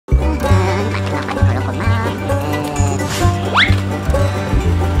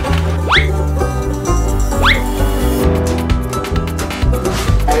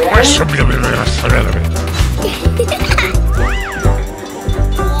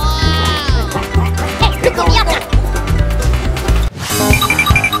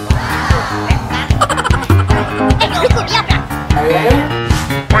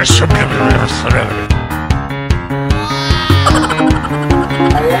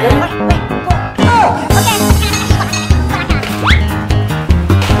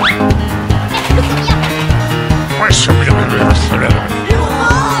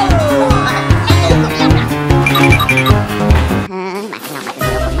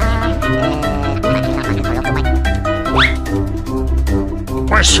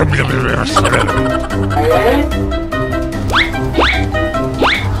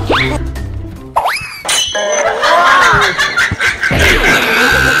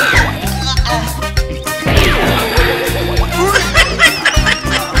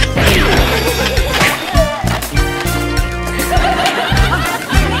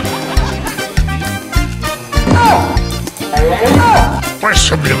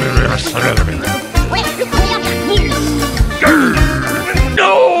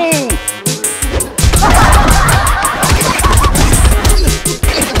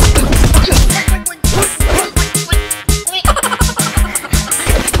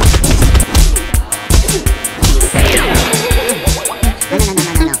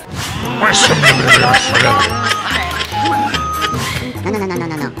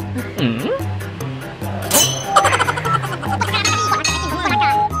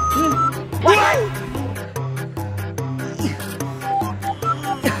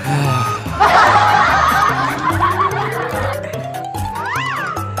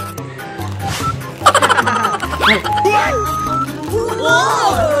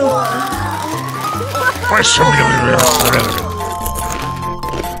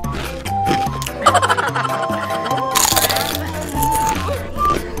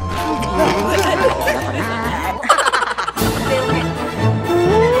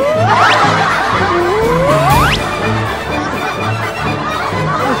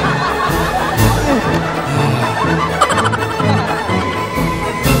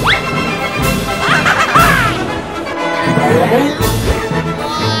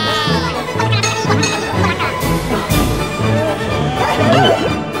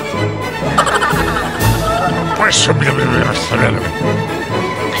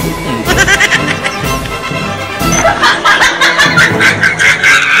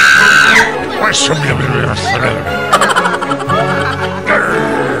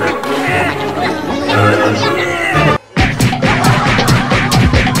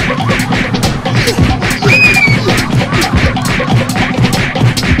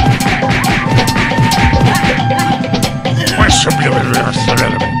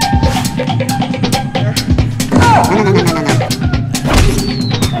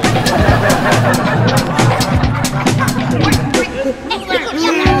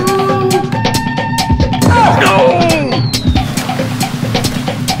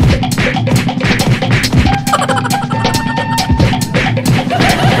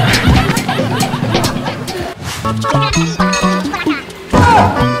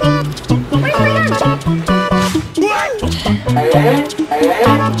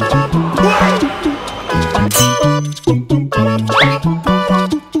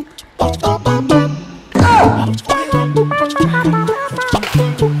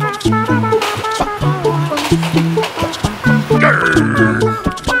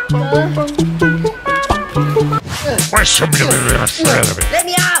Let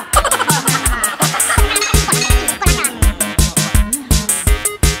me out!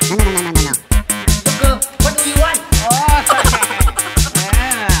 No. What do you want?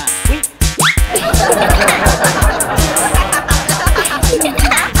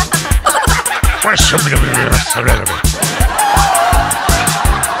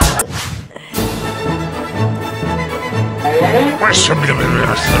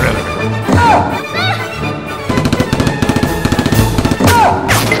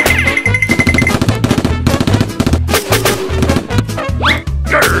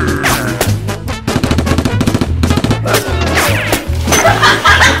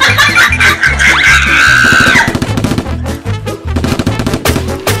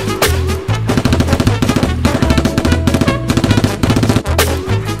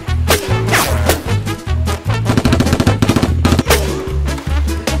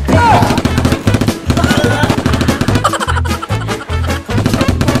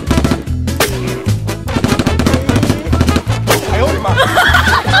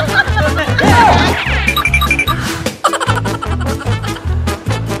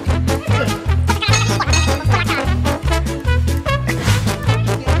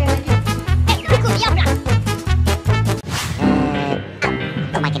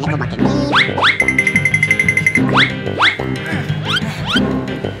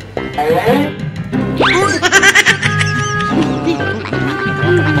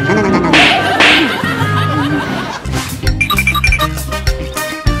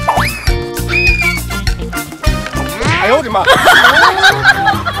 妈！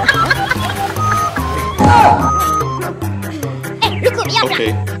 如果你要不然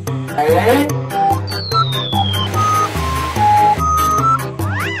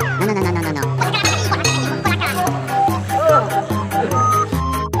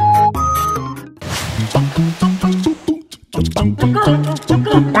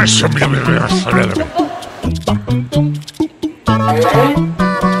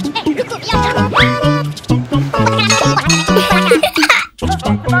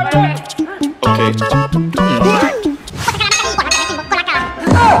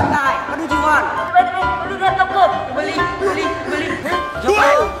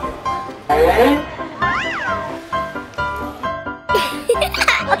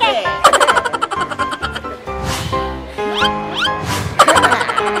OK。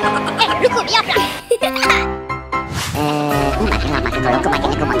 No.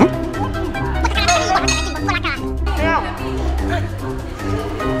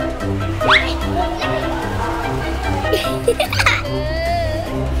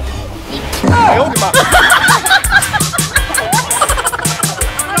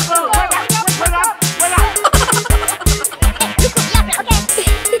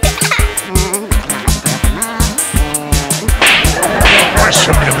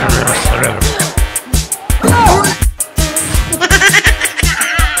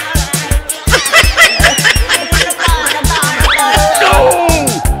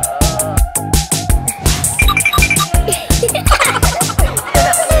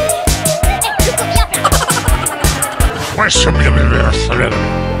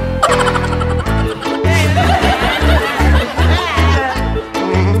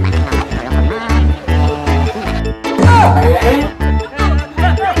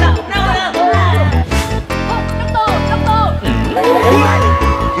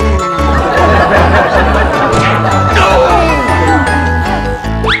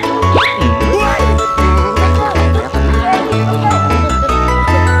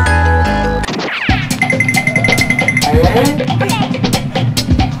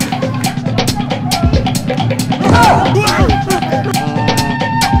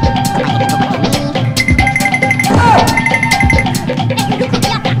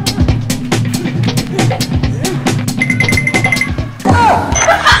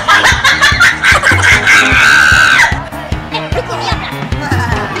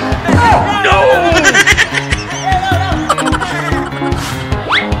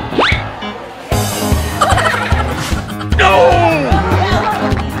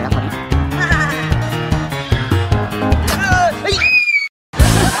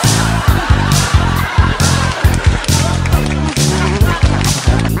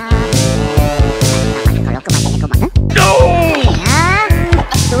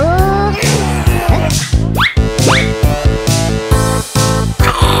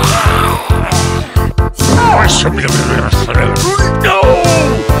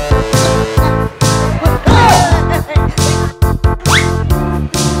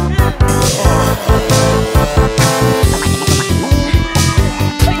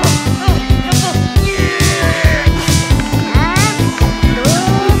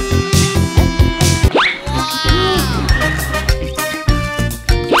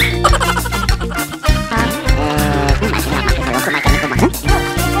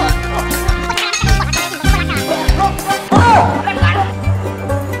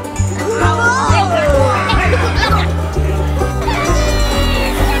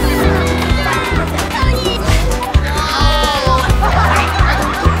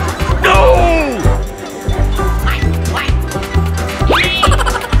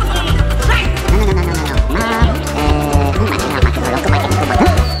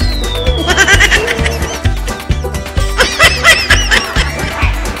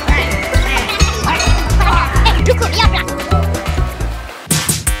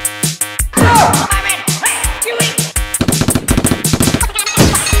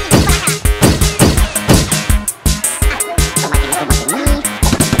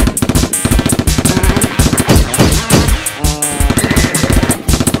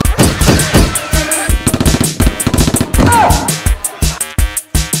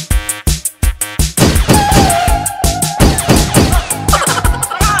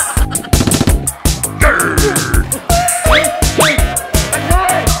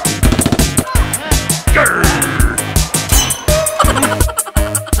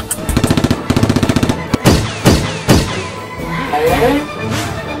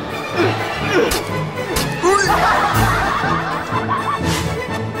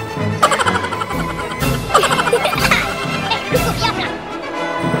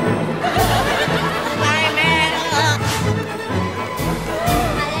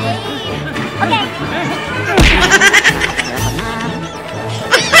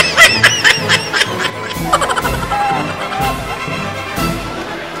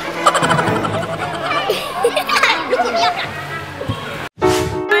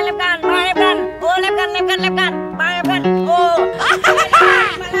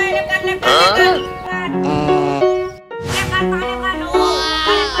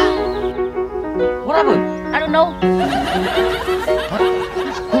 cần đâu.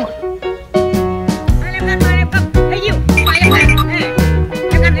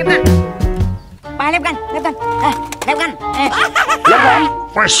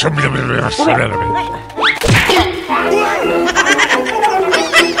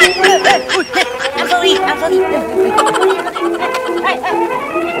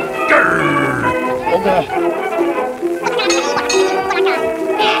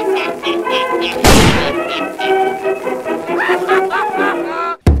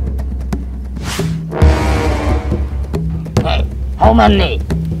 How many?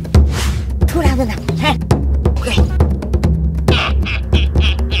 Thu lao rồi nào. Ok.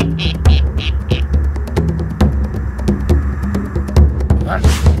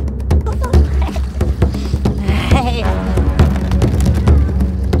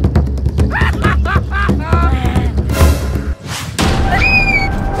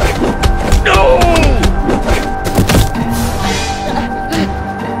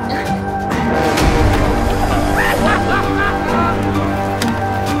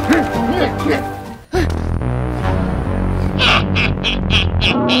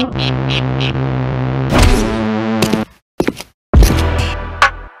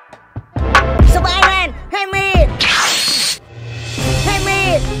 Spider-Man, help me! Help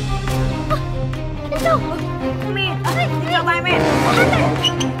me! Help me! Spider-Man!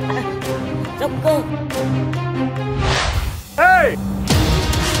 Joker! Hey!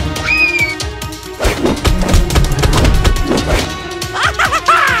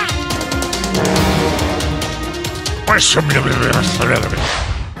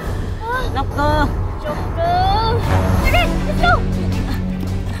 Joker! Joker! Ready, let's go!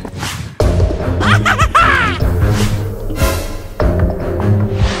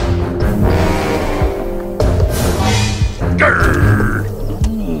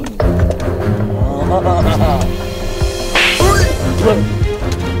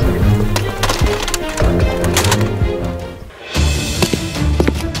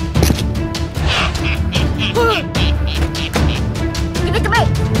 Give it to me!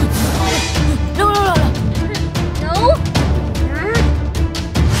 No! No!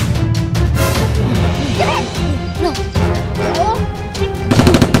 Give it! No! No!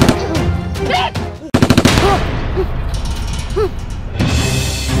 Give it!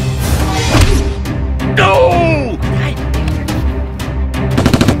 No!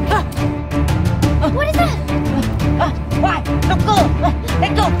 What is that? Why? Don't go!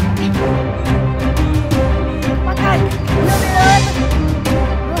 Let go! Bắt tay! Đưa đi lên!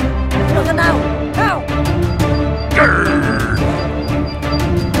 Đưa con nào! Nào!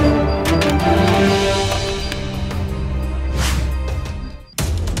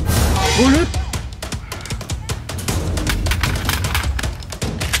 Bullet!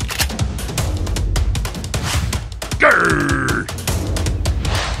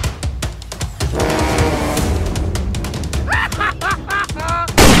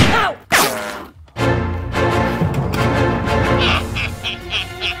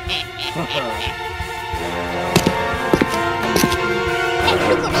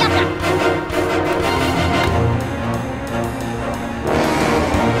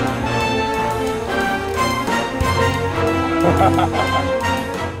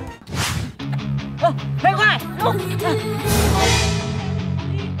 Hey, why? No!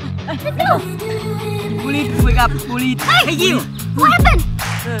 Let's go! Bullet vừa gặp Bullet. Hey, you! What happened?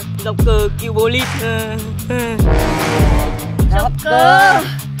 Joker kêu Bullet. Joker!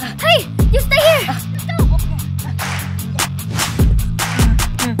 Hey, you stay here! Let's go!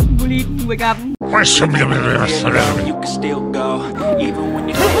 Bullet vừa gặp. You can still go, even when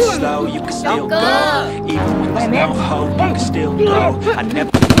you're going slow. You can still go, even when there's no hope. You can still go. I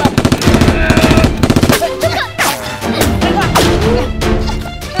never.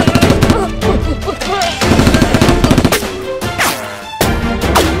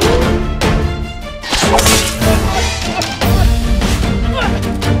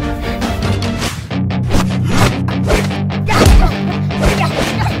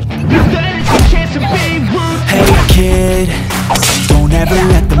 Kid, don't ever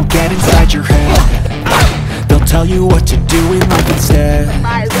let them get inside your head. They'll tell you what to do in life instead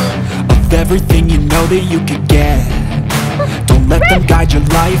of everything you know that you could get. Don't let them guide your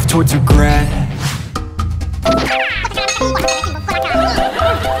life towards regret.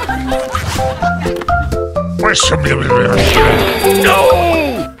 Joker,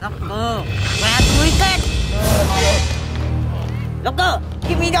 where to reset? Joker,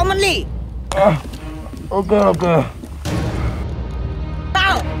 give me your money. Okay.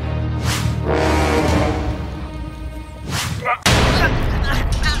 Tao.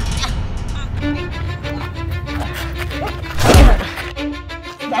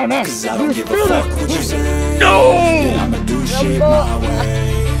 Hey man, Cause I don't give a fuck what you say. No! Yeah, I'ma do shit my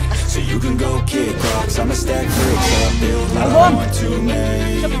way. So you can go kick rocks, I'ma stack bricks up, build my one to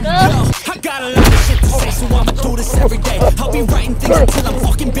make. I got a lot of shit to say, so I'ma do this every day. I'll be writing things until I'm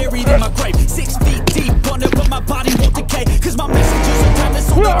fucking buried in my grave. 6 feet deep under, but my body won't decay. Cause my messages are timeless,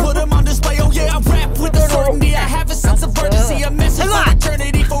 so they put them on display. Oh yeah, I rap with a certainty. I have a sense of urgency, a message for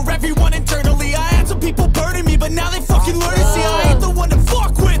eternity for everyone internally. I had some people burning me, but now they fucking learn to see I ain't the one to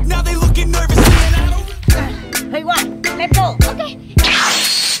fuck with. Now they looking nervously, and I don't. Hey, what? Let's go. Okay.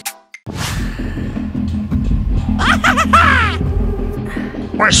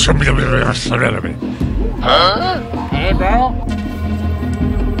 Where's somebody? Huh? Hey, bro.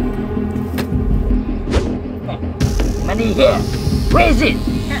 Money here. Where is it?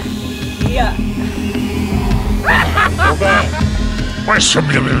 Here. Okay. Where's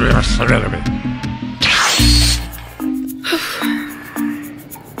somebody?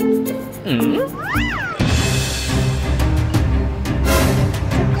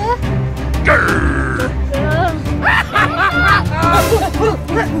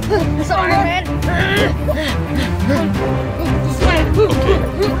 Sorry, man.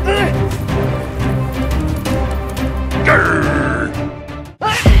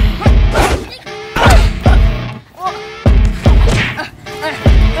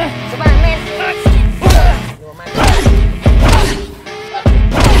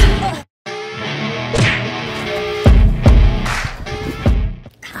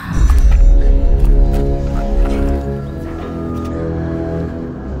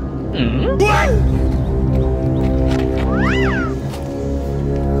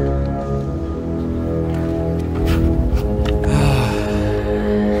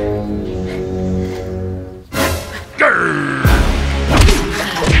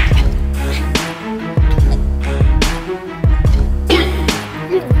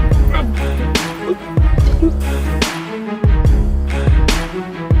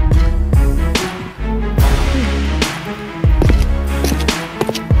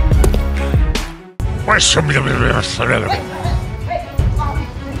 Where's somebody?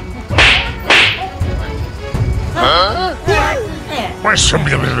 Huh? Where's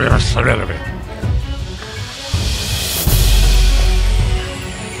somebody? Where's somebody?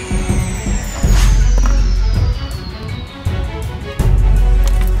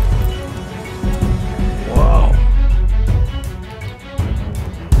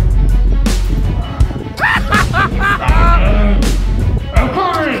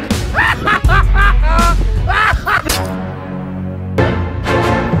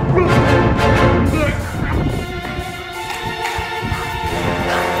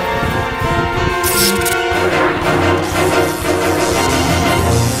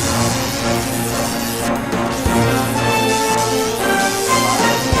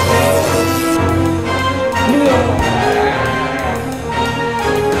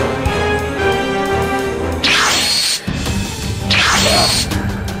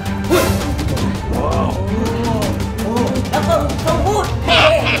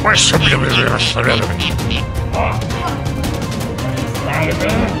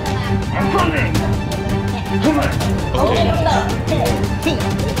 I'm coming. Come on.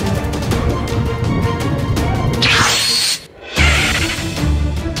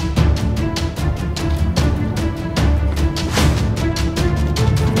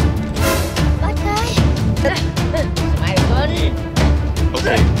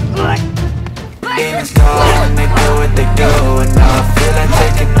 Demons call when they do what they do, and now I feel like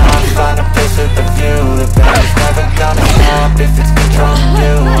taking off, find a place with a view. The battle's never gonna stop if it's controlling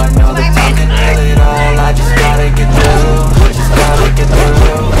you. I know that time can heal it all, I just gotta get through. Just gotta get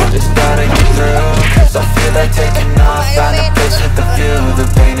through, just gotta get through. Cause I feel like taking off, find a place with a view. The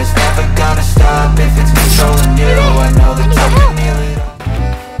pain is never gonna stop if it's controlling you. I know that time can heal it all.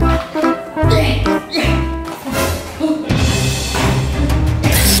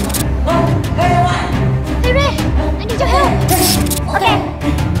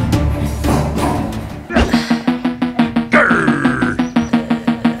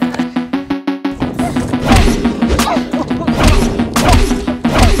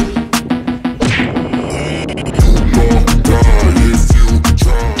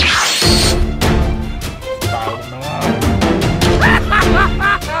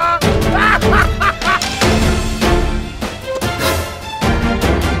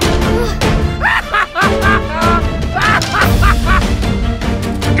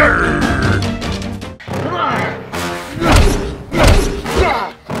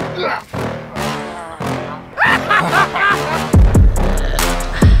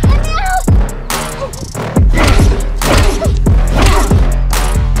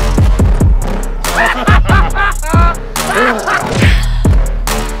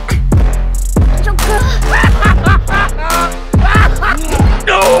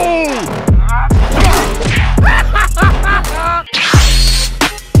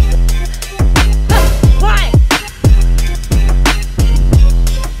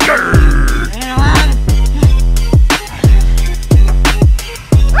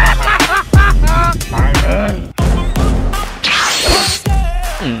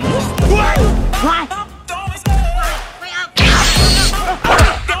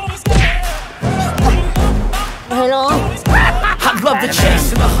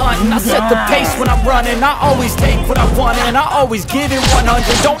 the hunt and I set the pace when I'm running. I always take what I want and I always give it 100.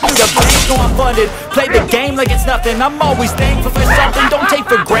 Don't need a bank, no I'm funded. Play the game like it's nothing. I'm always thankful for something. Don't take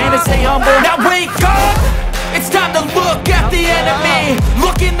for granted, stay humble. Now wake up, it's time to look at the enemy.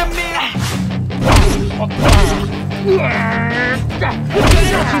 Look in the mirror.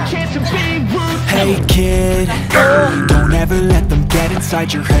 Hey kid, don't ever let them get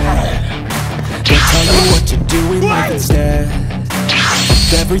inside your head. They'll tell you what to do in life instead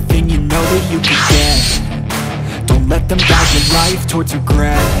of everything you know that you could get. Don't let them guide your life towards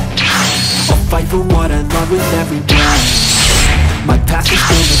regret. I'll fight for what I love with every breath. My past is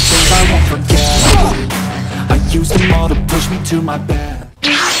full of things I won't forget. I use them all to push me to my best.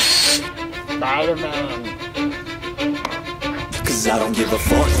 Cause I don't give a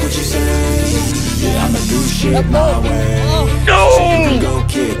fuck what you say. Yeah, I'ma do shit my way. No! So you can go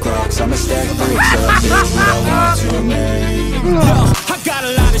kick rocks, I'ma stack bricks up, build what I want to make. Yo, I got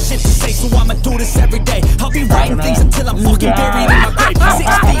a lot of shit to say, so I'ma do this every day. I'll be writing things until I'm fucking buried in my grave. 6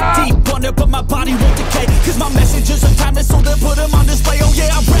 feet deep under, but my body won't decay. Cause my messages are timeless, so they'll put them on display. Oh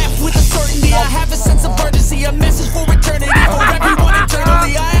yeah, I rap with a certainty. I have a sense of urgency, a message for eternity, for everyone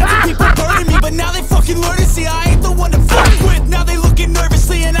eternally. I had some people burning me, but now they fucking learn to see I ain't the one to fuck with. Now they looking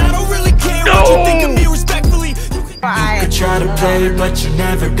nervously, and I don't really care what you think of me respectfully. You could try to play, but you're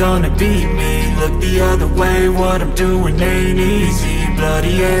never gonna beat me. Look the other way, what I'm doing ain't easy.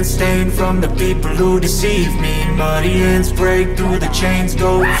 Bloody hands stained from the people who deceive me. Muddy hands break through the chains,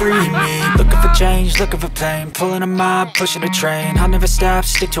 go free me. Looking for change, looking for pain. Pulling a mob, pushing a train. I'll never stop,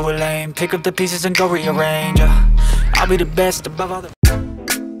 stick to a lane. Pick up the pieces and go rearrange. I'll be the best above all the...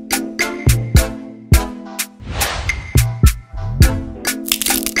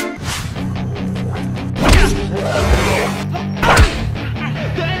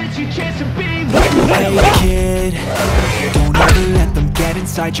 Hey kid, don't ever let them get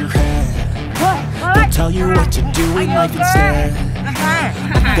inside your head. They'll tell you what to do in life instead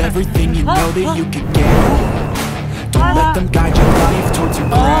of everything you know that you could get. Don't let them guide your life towards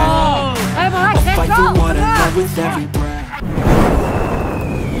regret. I'll fight for what I love with every breath.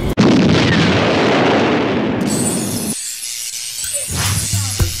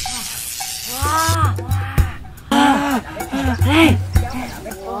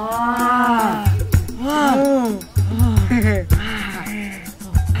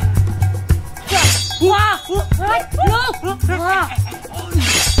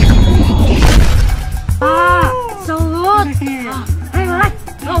 So good. Hey, Mike.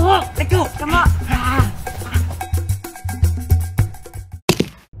 Go, let's go. Come on.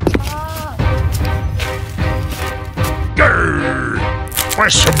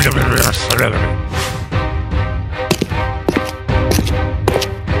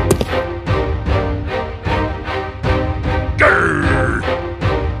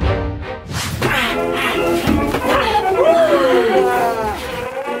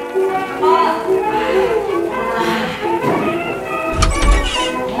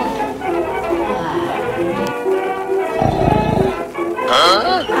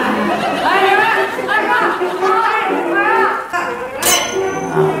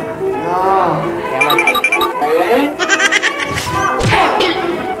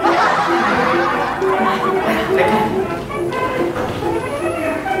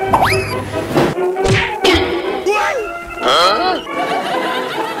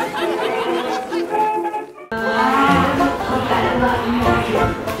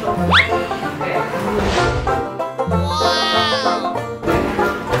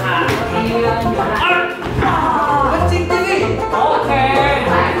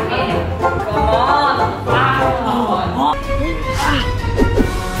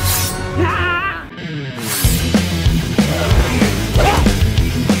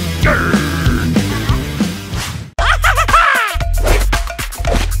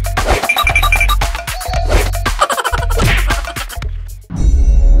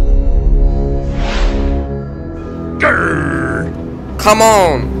 Come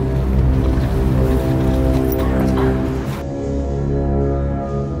on!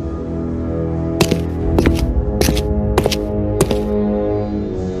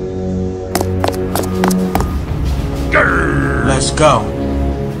 Let's go.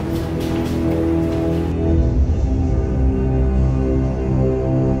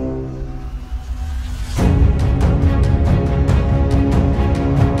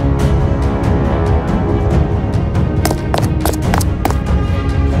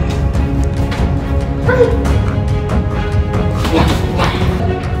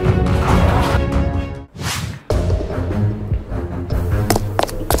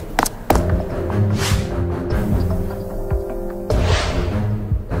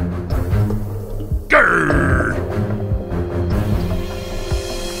 Grr.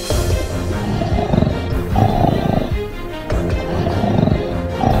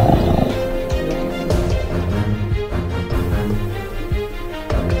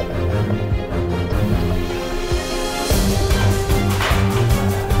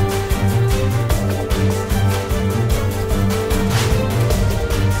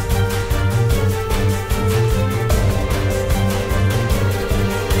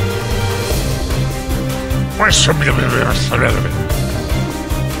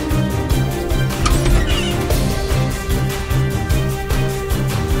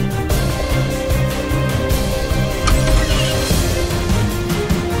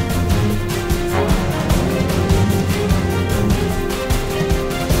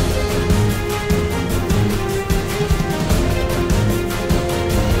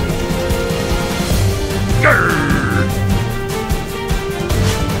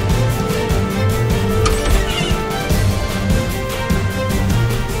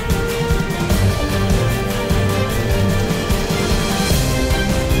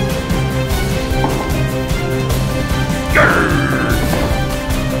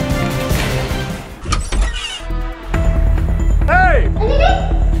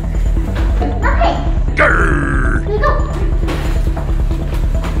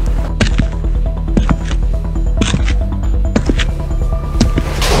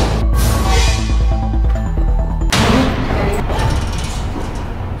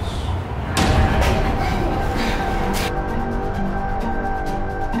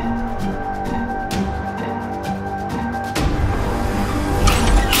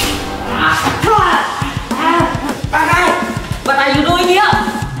 What are you doing here?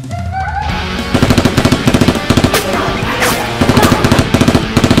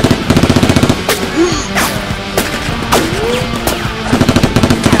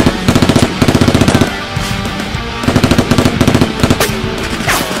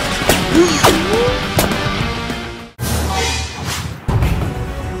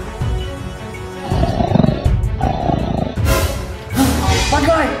 Bắt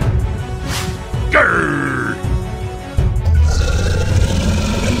rồi.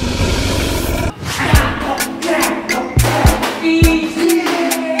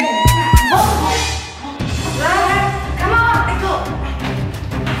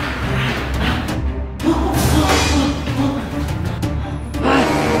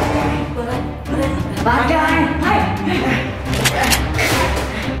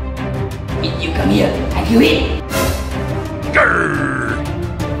 If you come here, I kill it.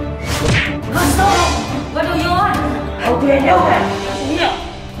 What do you want? Okay, no.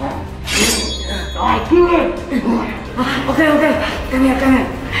 I kill it. Okay. Come here. Come on.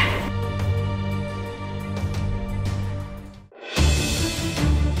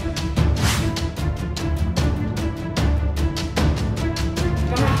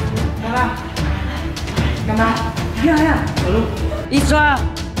 Yeah. Isra.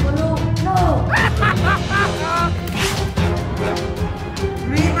 No.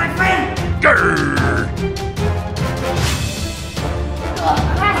 Leave my friend.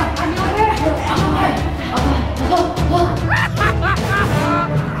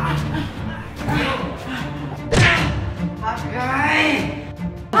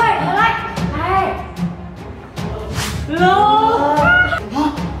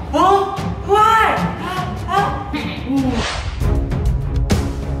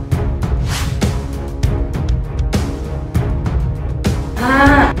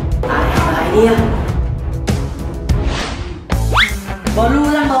 Baru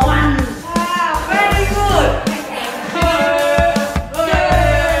number one. Very good.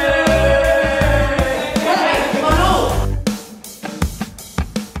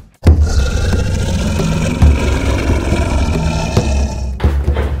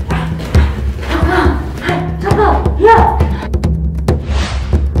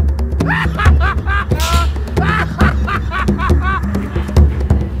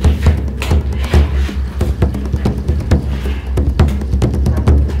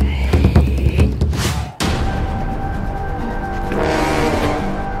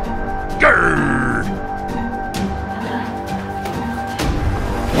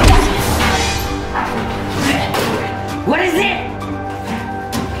 What is it?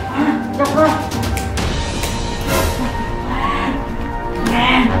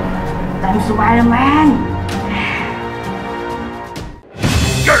 I'm Spider-Man.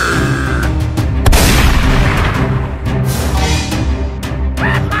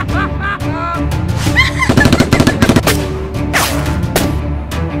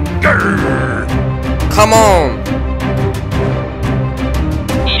 Come on.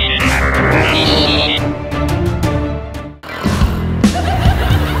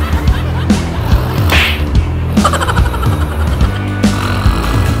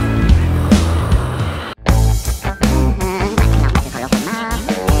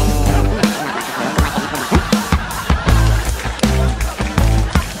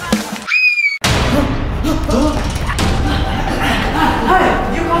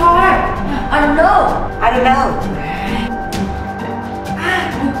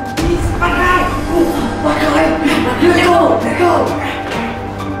 go, let go.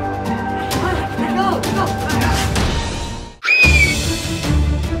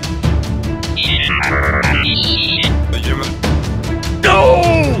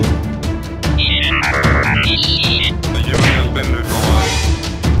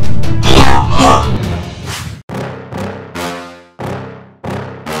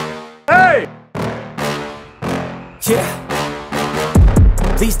 Yeah.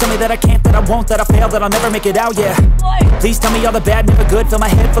 Please tell me that I can't, that I won't, that I fail, that I'll never make it out, yeah. Please tell me all the bad, never good, fill my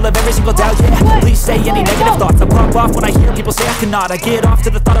head full of every single doubt, yeah. Please say any negative thoughts, I pop off when I hear people say I cannot. I get off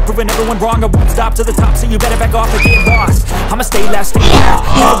to the thought of proving everyone wrong, I won't stop to the top, so you better back off or get lost. I'ma stay loud, stay loud,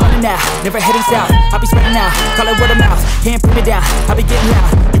 never running out, never heading south. I'll be spreading out, call it word of mouth, can't put me down, I'll be getting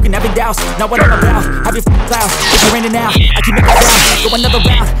loud. You can have your doubts, not what I'm about, have your f***ing clouds, if you're in and out, I keep making down, go another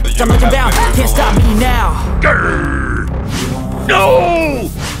round, I'm looking bound, can't stop me now. No!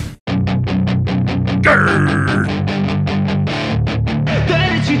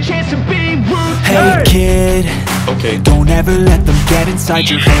 Hey kid, okay. Don't ever let them get inside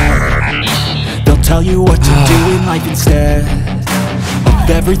your head. They'll tell you what to do in life instead of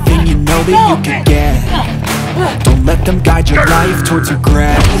everything you know that you can get. Don't let them guide your life towards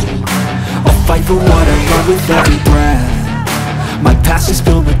regret. I'll fight for what I love with every breath. My past is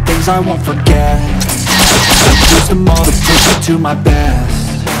filled with things I won't forget. I use them all to push me to my best.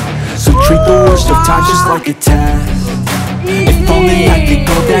 So treat the worst of times just like a test. If only I could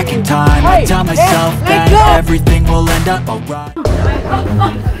go back in time, I'd tell myself that everything will end up alright.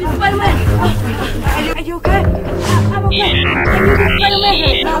 Spider-Man! Are you okay? I'm okay. Can you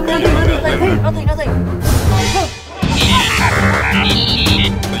do Spider-Man? No, nothing.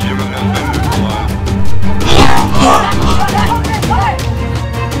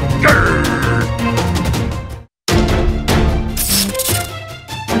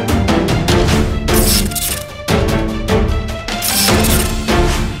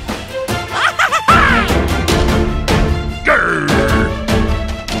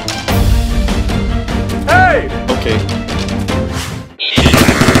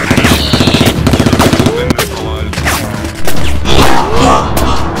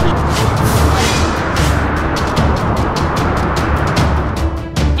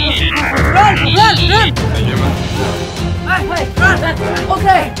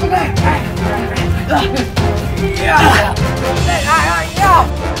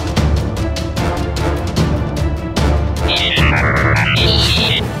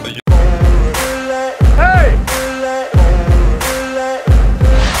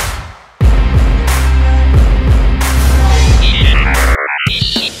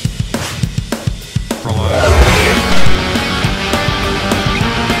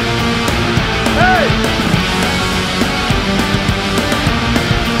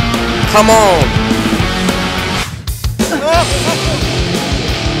 Come on.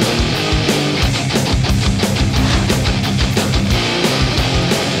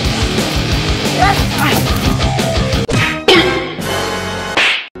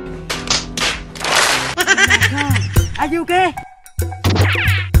 Are you okay?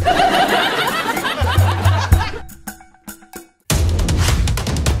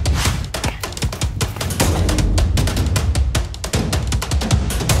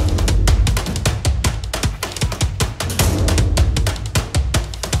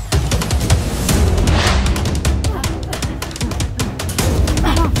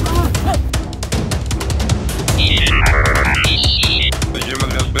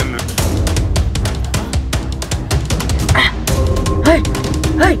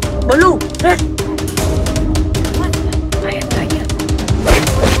 Hey, blue, red.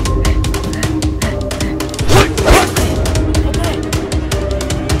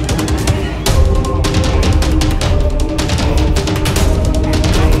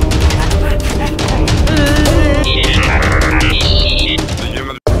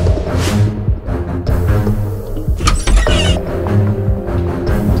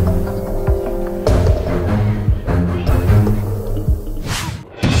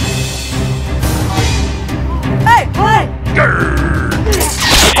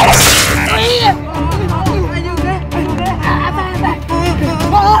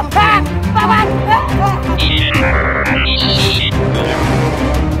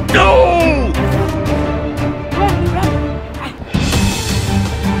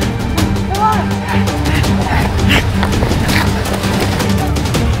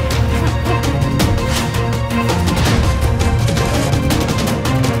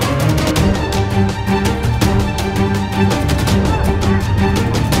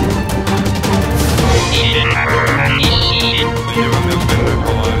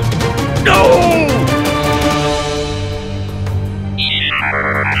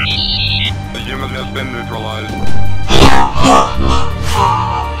 neutralized.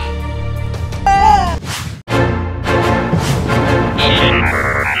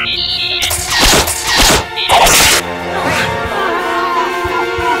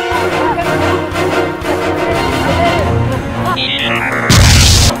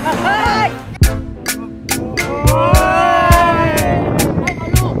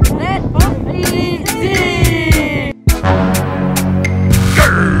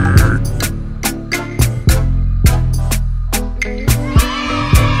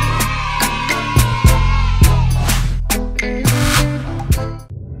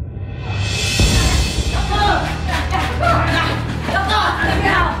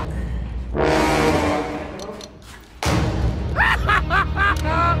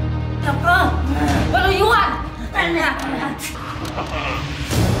 What do you want?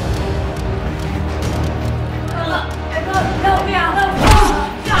 Help me out!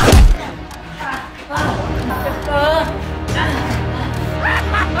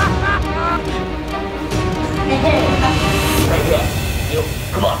 Right here. You,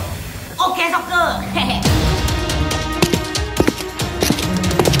 come on. Okay, soccer.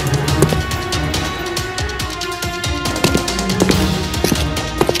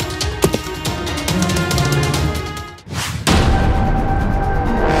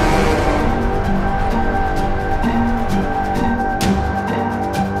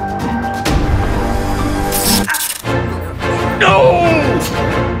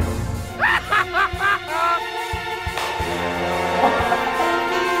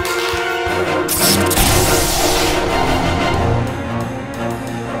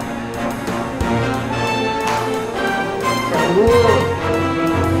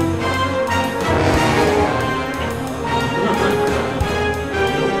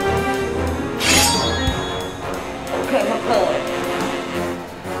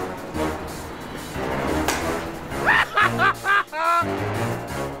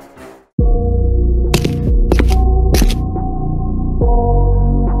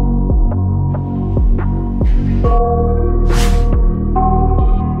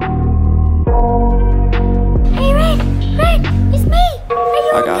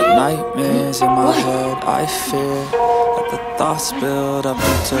 nightmares in my head. I fear that the thoughts build up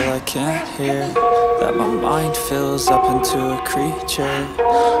until I can't hear, that my mind fills up into a creature,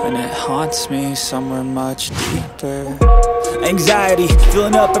 and it haunts me somewhere much deeper. Anxiety,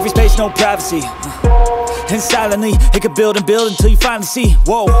 filling up every space, no privacy. And silently, it could build and build until you finally see,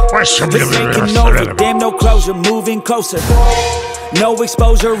 whoa, it's taking over, damn, no closure, moving closer. No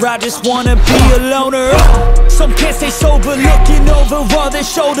exposure, I just wanna be a loner. Some can't stay sober, looking over all their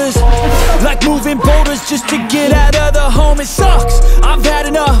shoulders, like moving boulders just to get out of the home. It sucks, I've had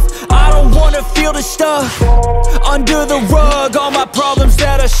enough, I don't wanna feel the stuff under the rug, all my problems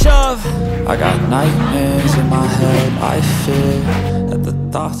that I shove. I got nightmares in my head. I fear that the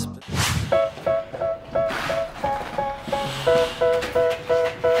thoughts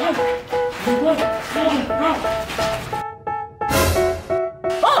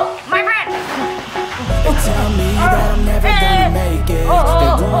tell me that I'm never gonna make it. They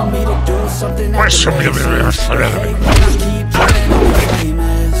want me to do something that can make sense. They keep trying to be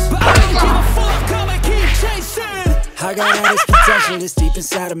famous, but I don't give a fuck, I'ma keep chasing. I got all this potential that's deep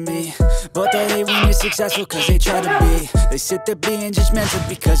inside of me, but they hate when you're successful cause they try to be. They sit there being judgmental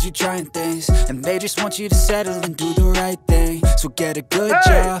because you're trying things, and they just want you to settle and do the right thing. So get a good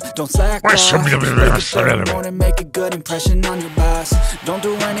job, don't slack off, wake up every morning, make a good impression on your boss. Don't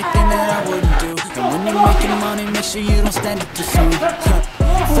do anything that I wouldn't do, and when you're making money, make sure you don't spend it too soon.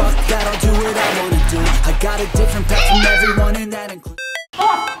 Fuck that, I'll do what I wanna do. I got a different path from everyone, and that includes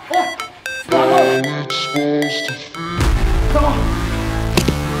Come on.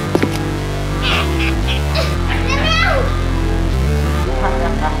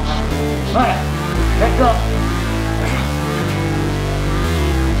 Alright, let's go.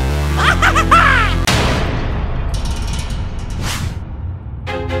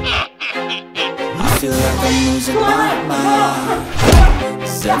 I feel like I'm losing my mind.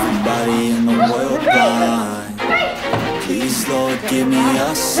 Is everybody in the world blind? Please, Lord, give me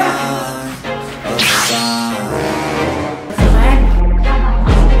a sign, a sign.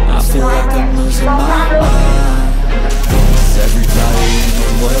 I feel like I'm losing my mind. Is everybody in the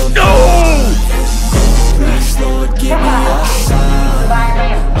world blind? Please, Lord, give me a sign,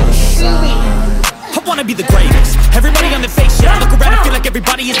 a sign. I wanna be the greatest. Everybody on the fake shit, I look around and feel like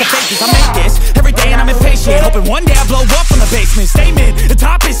everybody is the fakest. I make this every day and I'm impatient, hoping one day I blow up from the basement. Statement, the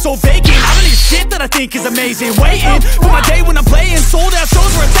top is so vacant, I don't need shit that I think is amazing. Waiting for my day when I'm playing sold out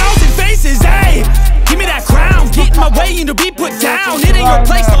shows for 1,000 faces. Hey, give me that crown, get in my way and to be put down. It ain't your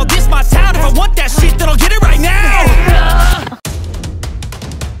place, I'll diss my town. If I want that shit, then I'll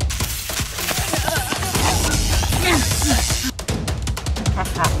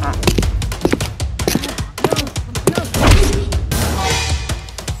That's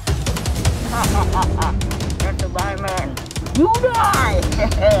a bad man. You die!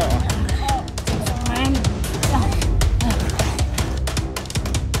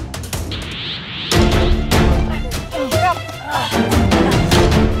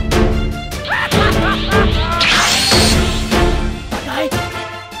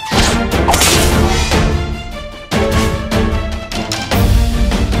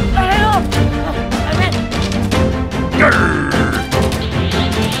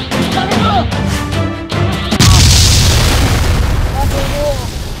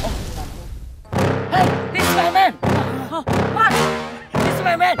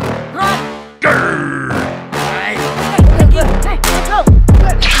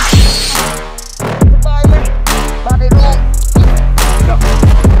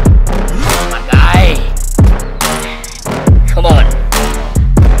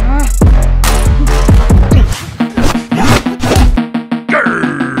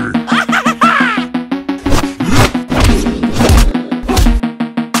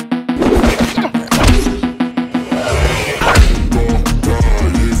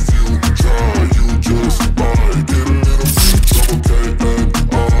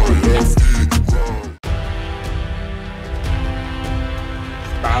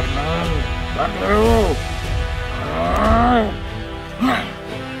 Man.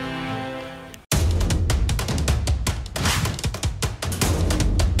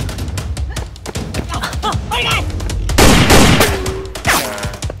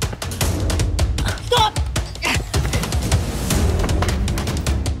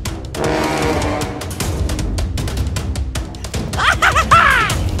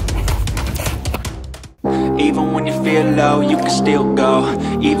 Even when you feel low, you can still go.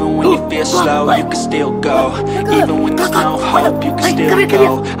 Even when you feel slow, you can still go. Even when there's no hope, you can still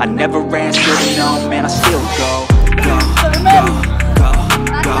go. I never answer to no, man, I still go. Go, go, go,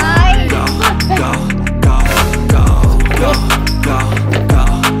 go, go, go, go, go, go, go,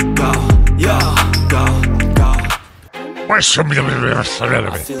 go, yo, go, go. I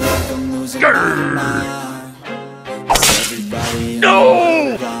feel like I'm losing my mind. Everybody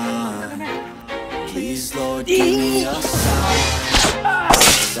No! Please, Lord, give me a sign. I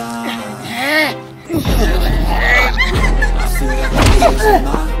feel like I'm losing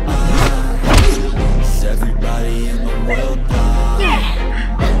my mind. Is everybody in the world blind?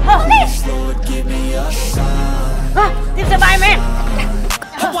 Please, Lord, give me a sign. This is my man.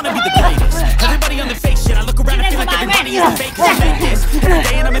 I wanna be the greatest. Everybody on the fake shit. I look around and feel like everybody is fake. I make this every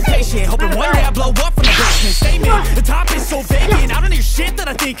day and I'm impatient. Hoping one day I blow up from the basement. Statement, the top is so vacant. I don't hear shit that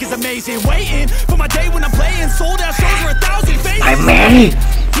I think is amazing. Waiting for my day when I'm playing. Sold out shows for 1,000 faces. I'm married.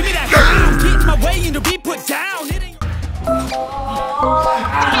 Give me that ground. Get in my way and to be put down. It ain't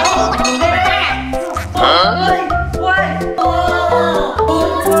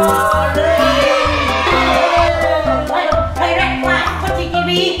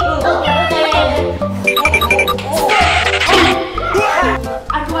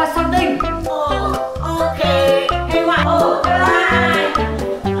Anh qua something. Okay. Hey, what?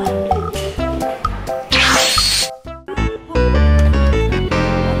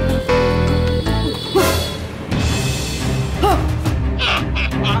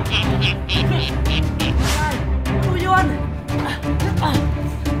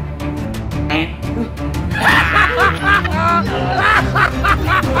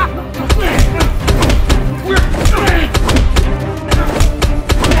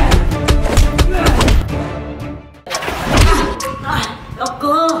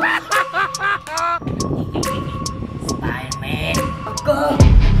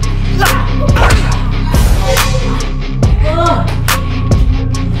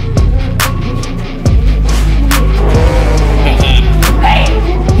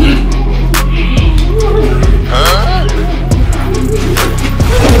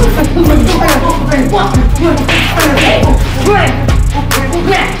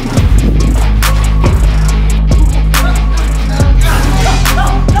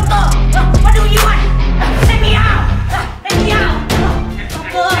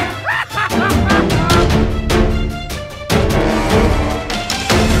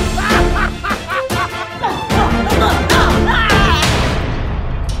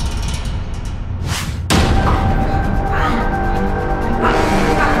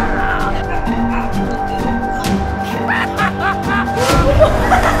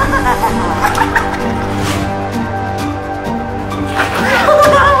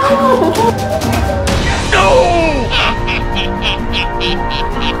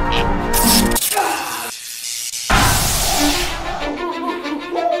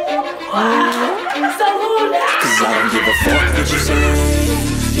 Cause I don't give a fuck what you say.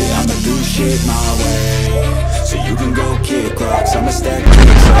 Yeah, I'ma do shit my way. So you can go kick rocks, I'ma stack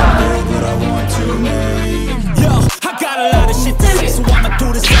bricks, I'll build what I want to make. Yo, I got a lot of shit to say, so I'ma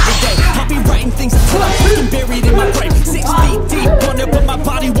do this every day. I'll be writing things until I'm fucking buried in my grave. 6 feet deep under, but my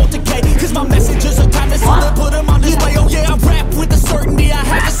body won't decay. Cause my messages are timeless, so they'll put them on display. Oh yeah, I rap with a certainty, I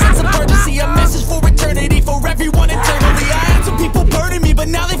have a sense of urgency. A message for eternity, for everyone internally. I had some people burning me, but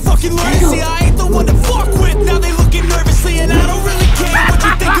now they fucking learn to see I ain't the one to fuck with, now they looking nervously. And I don't really care what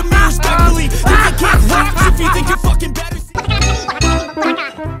you think of me respectfully. If you can't rap, if you think you're fucking better.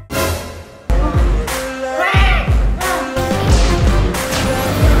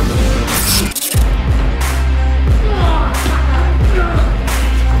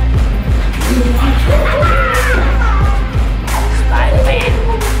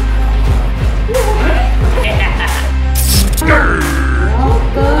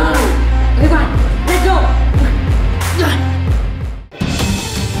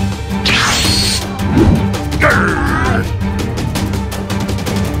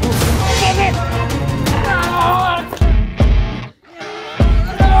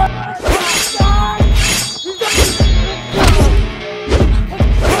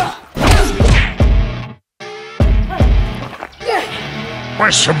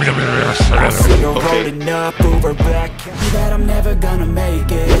 I see you rolling up, Uber back. That I'm never gonna make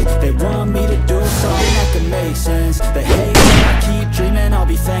it. They want me to do something that could make sense. They hate when I keep dreaming I'll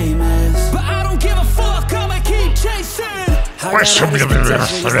be famous, but I don't give a fuck, I'ma keep chasing. I got all this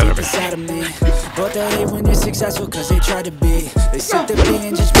potential deep inside of me, but they hate when you're successful cause they try to be. They sit there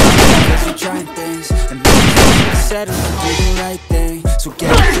being just because you're trying things, and then settle and do the right thing. So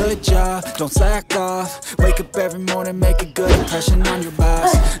get a good job, don't slack off. Wake up every morning, make a good impression on your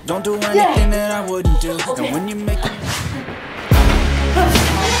boss. Don't do anything that I wouldn't do. And when you make it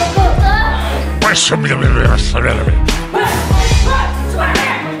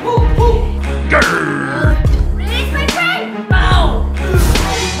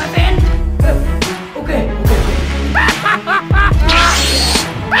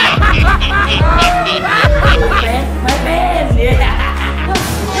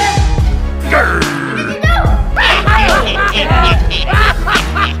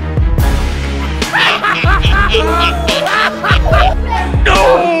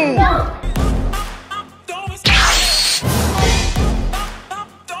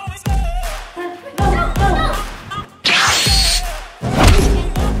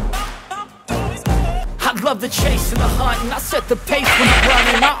The chase and the hunt, and I set the pace when I'm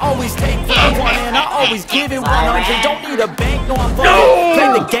running. I always take what I want and I always give it 100. Don't need a bank, no I'm bugging.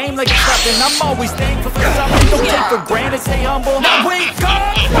 Play the game like it's nothing. I'm always thankful for something. Don't take for granted, stay humble. Now wake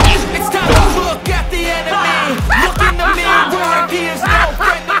up, it's time to look at the enemy. Look in the mirror, he is no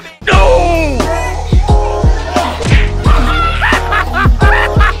friend to me. No!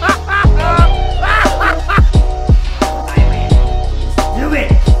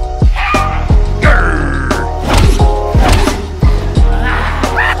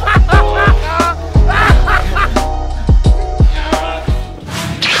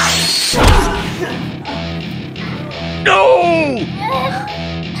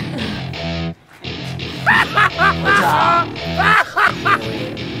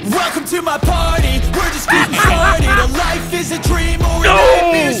 Welcome to my party, we're just getting started. A life is a dream or a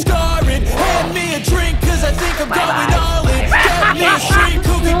nightmare scarring. Hand me a drink cause I think I'm going all in. Get me a streak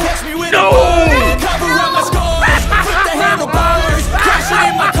who can catch me with a bar. Cover up my scars, flip the handlebars.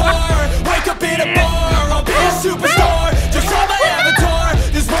 Crashing in my car, wake up in a bar. I'll be a superstar, just on my avatar.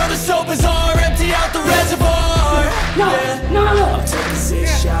 This world is so bizarre, empty out the reservoir. I'm taking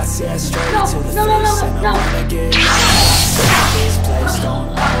 6 shots, yeah, straight to the face. And I wanna get lost. This place don't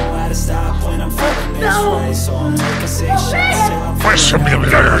know how to stop when I'm feeling this way. So I'm taking 6 shots till I'm feeling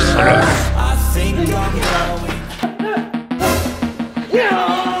this way. I think I'm going.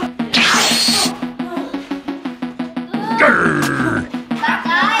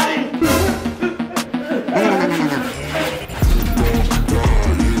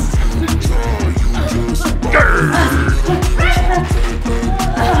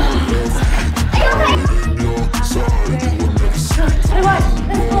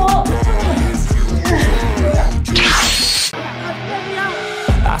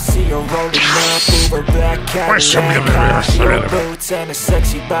 Cadillac, boots and a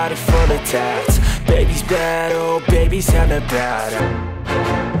sexy body full of tats. Baby's bad, oh baby's hella bad.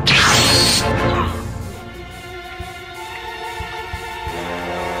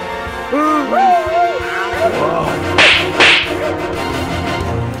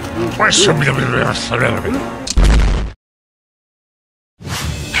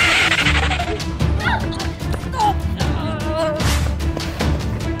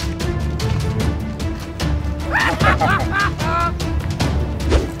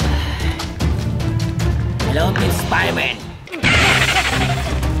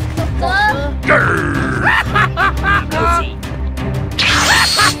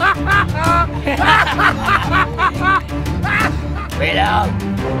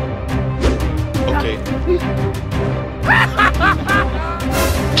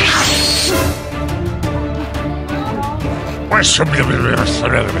 Yes, sir.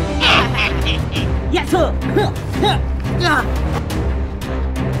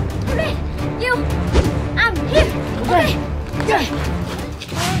 Okay, you. I'm here. Okay.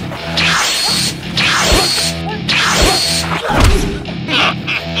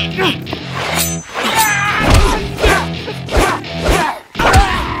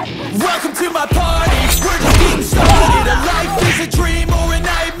 Welcome to my party. We're just getting started. A life is a dream or a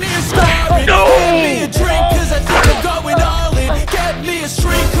nightmare started. Get me a drink 'cause I think I'm going all in. Get me a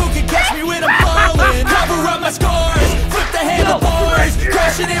shrink who can catch me when I'm falling. Cover up my scars, flip the handlebars,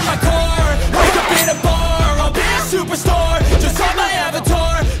 crashing in my car, wake up in a bar. I'll be a superstar, just on my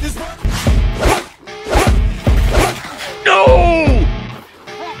avatar. This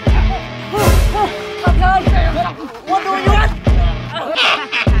What do you want?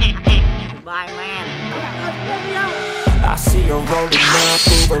 Bye, man. I see her rolling up,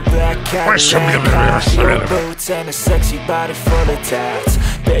 Uber black Cadillac, high heel boots and a sexy body full of tats.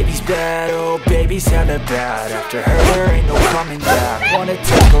 Baby's bad, oh baby's hella bad. After her there ain't no coming back. Wanna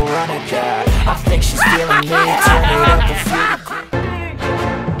take a run at that. I think she's feeling me, turn it up a few degrees.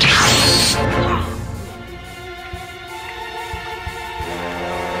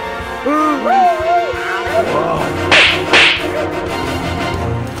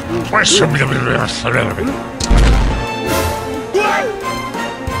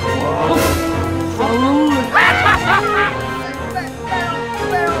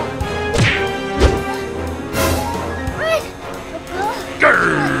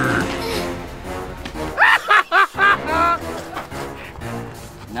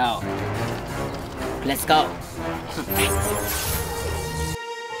 No. Let's go.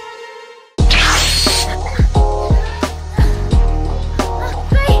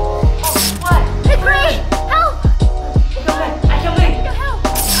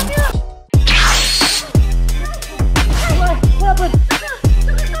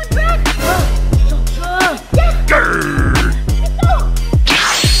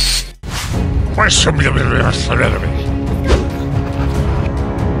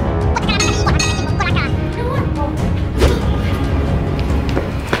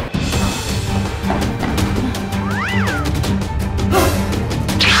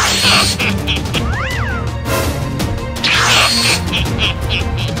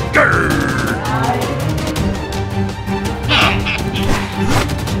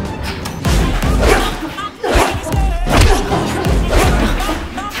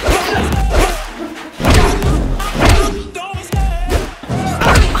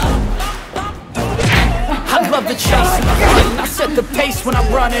 The pace when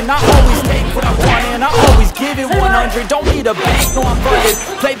I'm running, I always take what I want and I always give it 100. Don't need a bank, no I'm funded.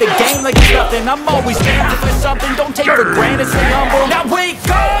 Play the game like it's nothing. I'm always standing for something. Don't take for granted, stay humble. Now wake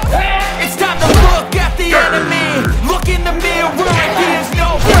up! It's time to look at the enemy. Look in the mirror and he is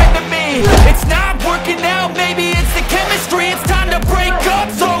no friend to me. It's not working out, maybe it's the chemistry. It's time to break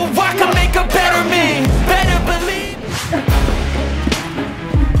up so I can make a better me. Better believe.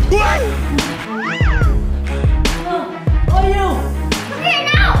 What?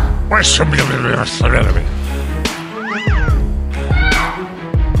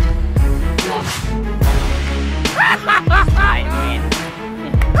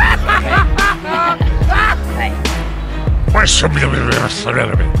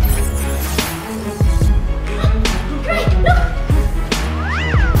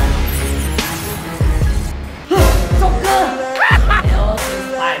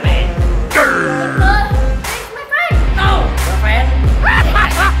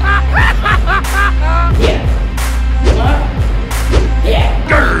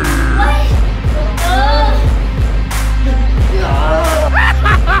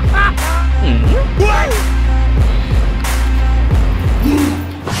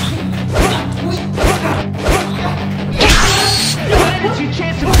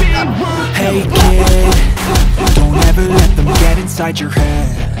 Hey kid, don't ever let them get inside your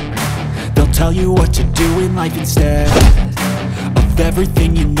head. They'll tell you what to do in life instead of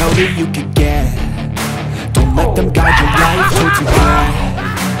everything you know that you could get. Don't let them guide your life towards regret.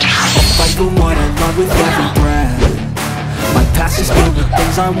 I'll fight for what I love with every breath. My past is filled with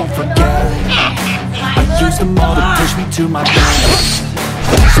things I won't forget. I use them all to push me to my best.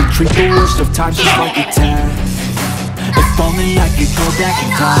 So treat the worst of times just like a test. If only I could go back in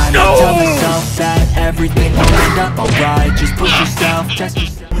time, I'd tell myself that everything will end up alright. Just push yourself, test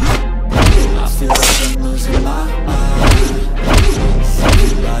yourself. I feel like I'm losing my mind.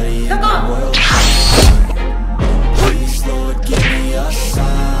 Everybody in the world, please Lord, give me a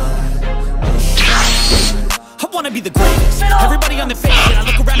sign, a sign. I wanna be the greatest. Everybody on the face it. I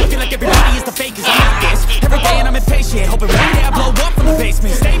look around and feel like everybody is the fakest. I'm like this every day and I'm impatient, hoping one day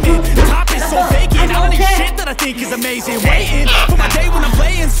basement. Statement, the top is so vacant. I don't need shit that I think is amazing. Waiting for my day when I'm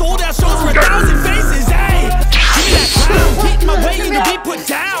playing sold out shows for 1,000 faces. Hey, give me that crown, hitting my way and to be put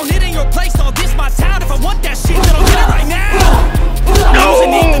down. It ain't your place, all this my town. If I want that shit, then I'll get it right now.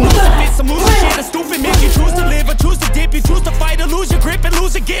 Losing it, the losing bits, I'm losing shit. A stupid myth, you choose to live or choose to dip. You choose to fight or lose your grip and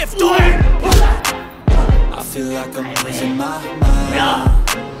lose a gift. I feel like I'm losing my mind.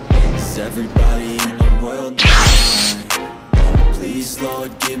 Is everybody in the world blind? Please,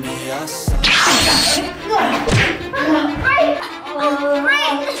 Lord, give me a sign.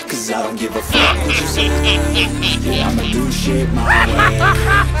 Cause I don't give a fuck what you say. Yeah, I'ma do shit my way.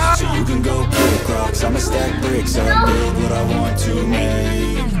 So you can go kick rocks, I'ma stack bricks up, build what I want to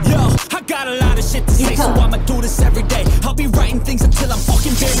make. Yo, I got a lot of shit to say, so I'ma do this every day. I'll be writing things until I'm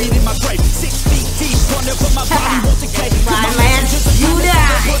fucking buried in my grave. 6 feet deep, wonder but my body won't decay. Right, man, you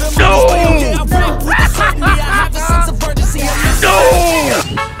die. No! Yeah, I rap with the certainty, I have a sense of urgency.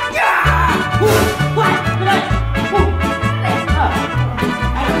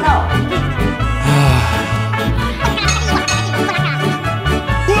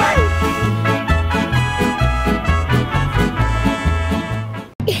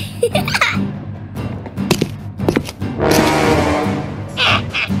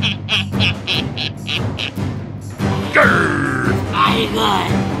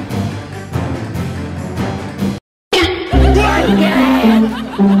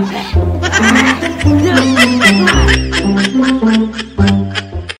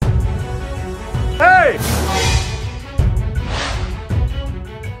 Hey!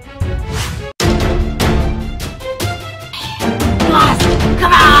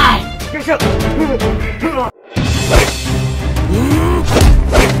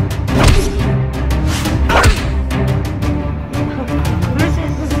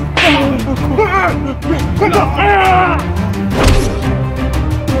 on!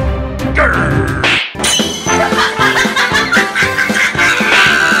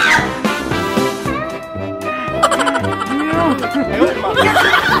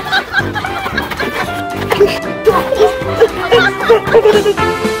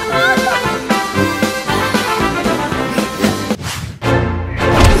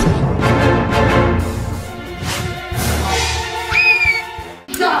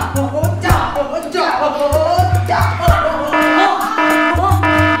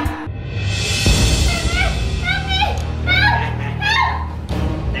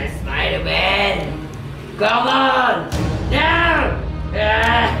 Come on! Down!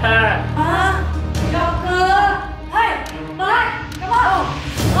 Hey, Mike, come on!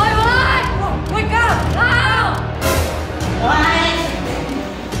 Hey, Mike! Wake up! Now! Mike!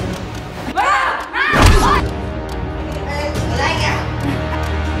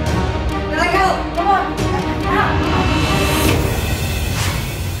 Let go! Come on!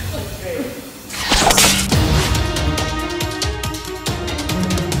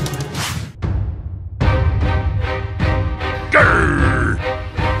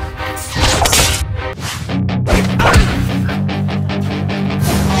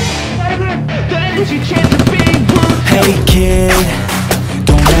 Hey kid,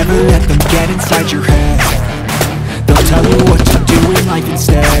 don't ever let them get inside your head. They'll tell you what to do in life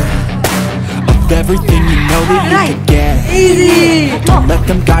instead of everything you know that you could get. Easy! Don't let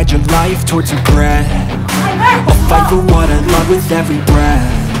them guide your life towards regret. I'll fight for what I love with every breath.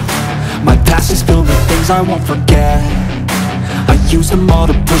 My past is filled with things I won't forget. I use them all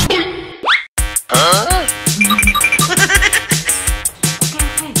to push.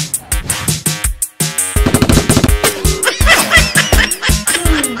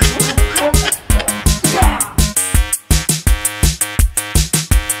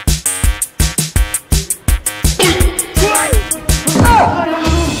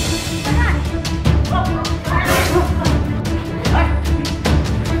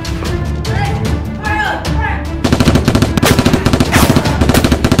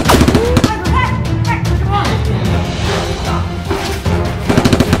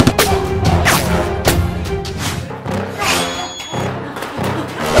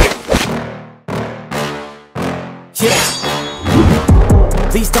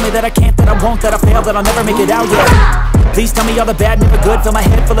 Please tell me that I can't, that I won't, that I fail, that I'll never make it out, yeah. Please tell me all the bad, never good, fill my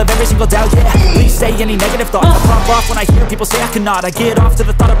head full of every single doubt, yeah. Please say any negative thoughts, I pop off when I hear people say I cannot. I get off to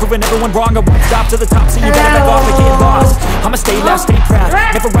the thought of proving everyone wrong, I won't stop to the top, so you better back off and get lost. I'ma stay loud, stay proud,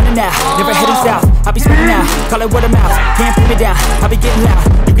 never running out, never heading south. I'll be spinning out, call it word of mouth, can't put me down, I'll be getting loud.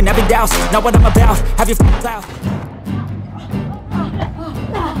 You can have your doubts, not what I'm about, have your clout.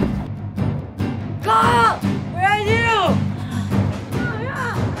 Kyle! Where are you?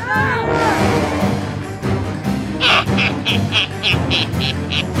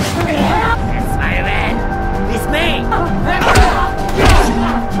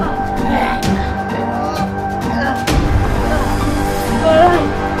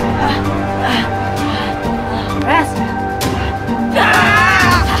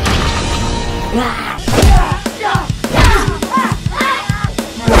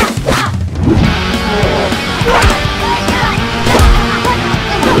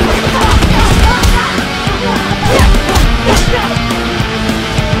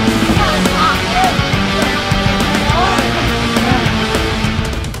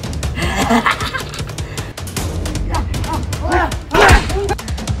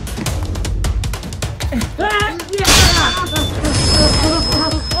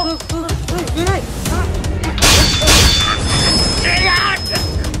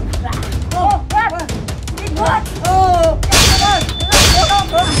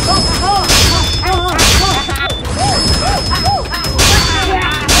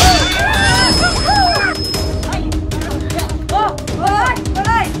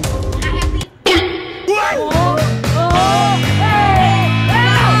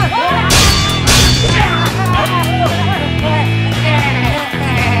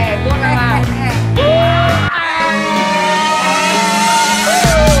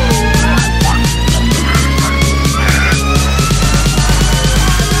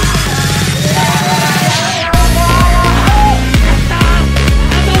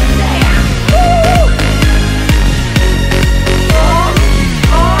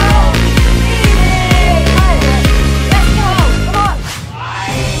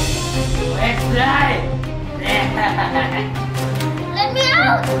 Let me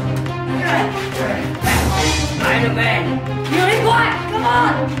out! Spider-Man! You need what? Come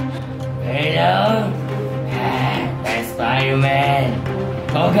on! Hello? That's Spider-Man.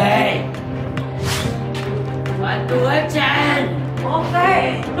 Okay. Bantu Chan.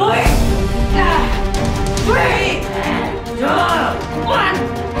 Okay, do it! 3